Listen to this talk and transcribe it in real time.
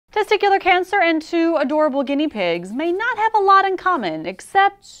Testicular cancer and two adorable guinea pigs may not have a lot in common,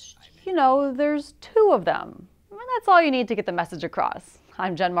 except, there's two of them. And that's all you need to get the message across.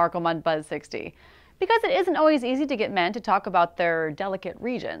 I'm Jen Markham on Buzz 60. Because it isn't always easy to get men to talk about their delicate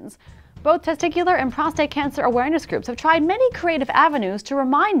regions, both testicular and prostate cancer awareness groups have tried many creative avenues to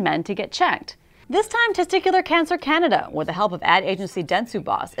remind men to get checked. This time, Testicular Cancer Canada, with the help of ad agency Dentsu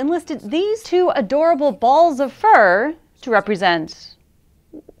Boss, enlisted these two adorable balls of fur to represent,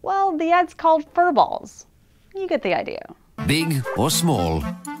 well, the ad's called Furballs. You get the idea. Big or small,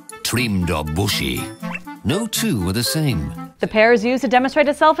 trimmed or bushy, no two are the same. The pair is used to demonstrate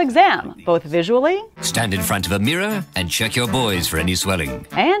a self-exam, both visually Stand in front of a mirror and check your boys for any swelling.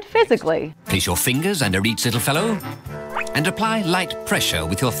 and physically, Place your fingers under each little fellow and apply light pressure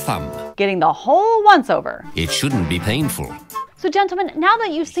with your thumb. getting the whole once-over. It shouldn't be painful. So gentlemen, now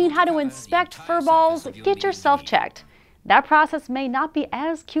that you've seen how to inspect Furballs, get yourself checked. That process may not be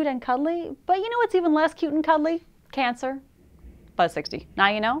as cute and cuddly, but you know what's even less cute and cuddly? Cancer. Buzz 60. Now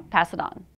you know, pass it on.